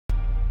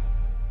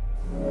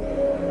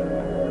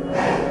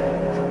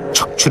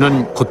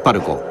척추는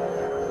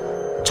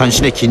곧바르고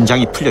전신의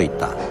긴장이 풀려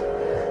있다.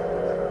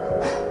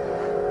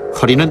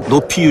 허리는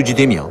높이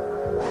유지되며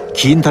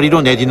긴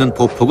다리로 내딛는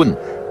보폭은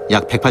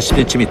약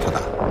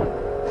 180cm다.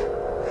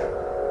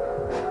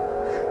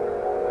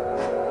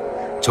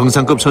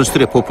 정상급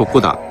선수들의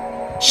보폭보다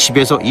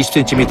 10에서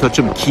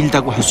 20cm쯤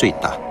길다고 할 수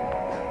있다.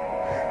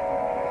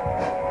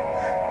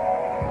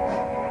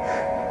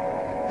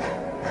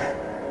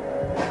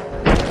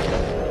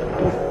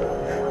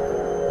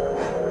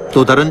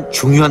 또 다른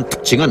중요한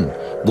특징은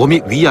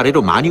몸이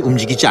위아래로 많이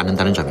움직이지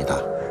않는다는 점이다.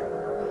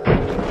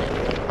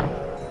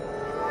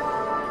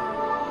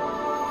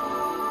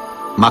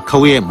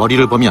 마카오의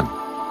머리를 보면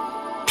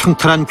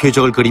평탄한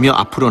궤적을 그리며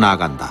앞으로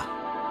나아간다.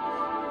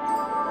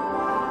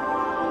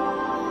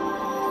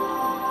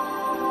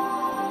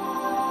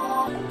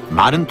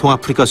 많은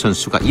동아프리카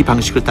선수가 이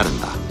방식을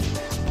따른다.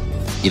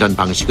 이런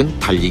방식은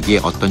달리기에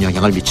어떤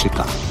영향을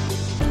미칠까?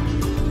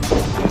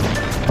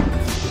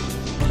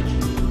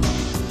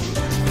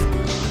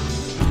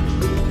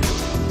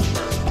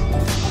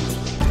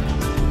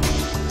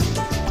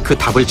 그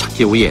답을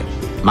찾기 위해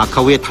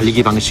마카오의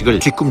달리기 방식을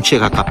뒤꿈치에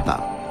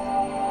가깝다.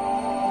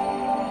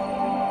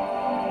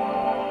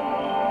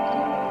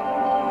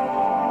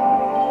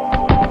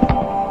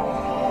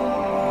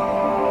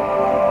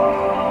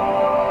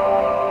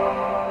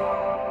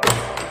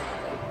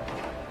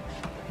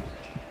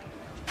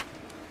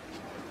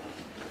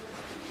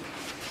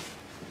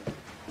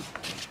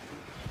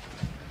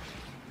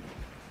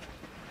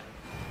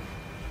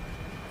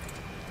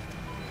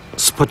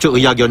 스포츠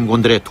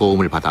의학연구원들의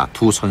도움을 받아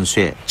두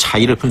선수의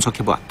차이를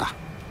분석해보았다.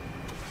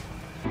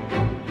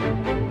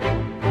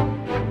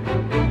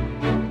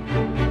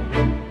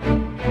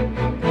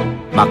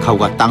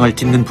 마카오가 땅을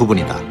딛는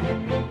부분이다.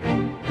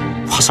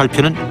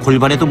 화살표는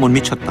골반에도 못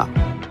미쳤다.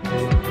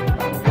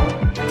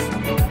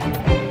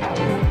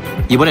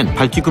 이번엔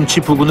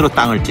발뒤꿈치 부분으로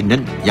땅을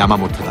딛는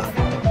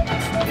야마모토다.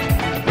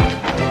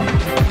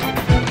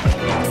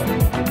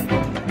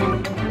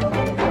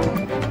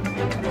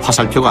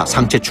 화살표가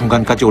상체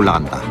중간까지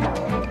올라간다.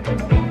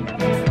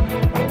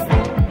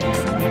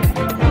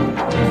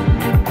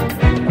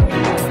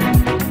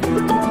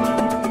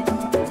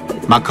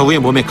 마카오의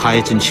몸에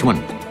가해진 힘은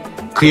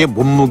그의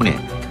몸무게,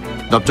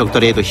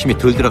 넓적다리에도 힘이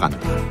덜 들어간다.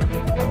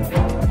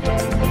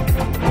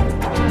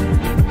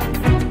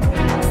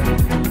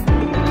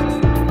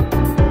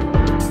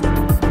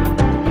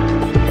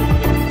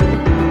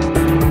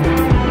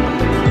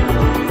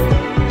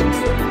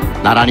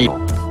 나란히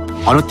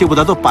어느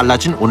때보다도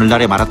빨라진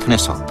오늘날의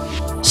마라톤에서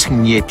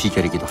승리의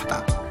비결이기도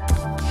하다.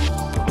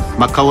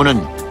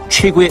 마카오는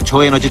최고의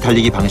저에너지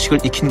달리기 방식을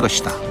익힌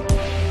것이다.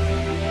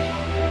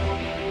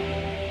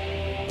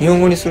 日本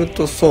語にする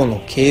と層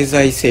の経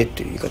済性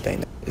という言い方に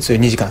なる。それ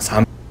2時間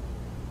3。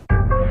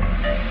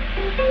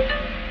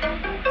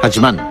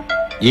 하지만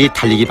이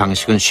달리기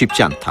방식은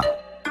쉽지 않다.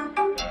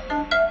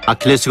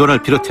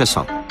 아킬레스건을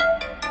비롯해서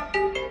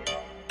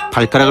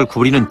발가락을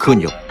구부리는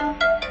근육,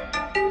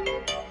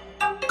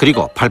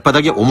 그리고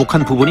발바닥의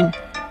오목한 부분인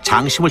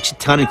장심을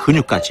지탱하는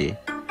근육까지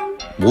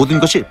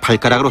모든 것이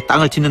발가락으로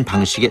땅을 딛는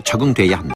방식에 적응돼야 한다.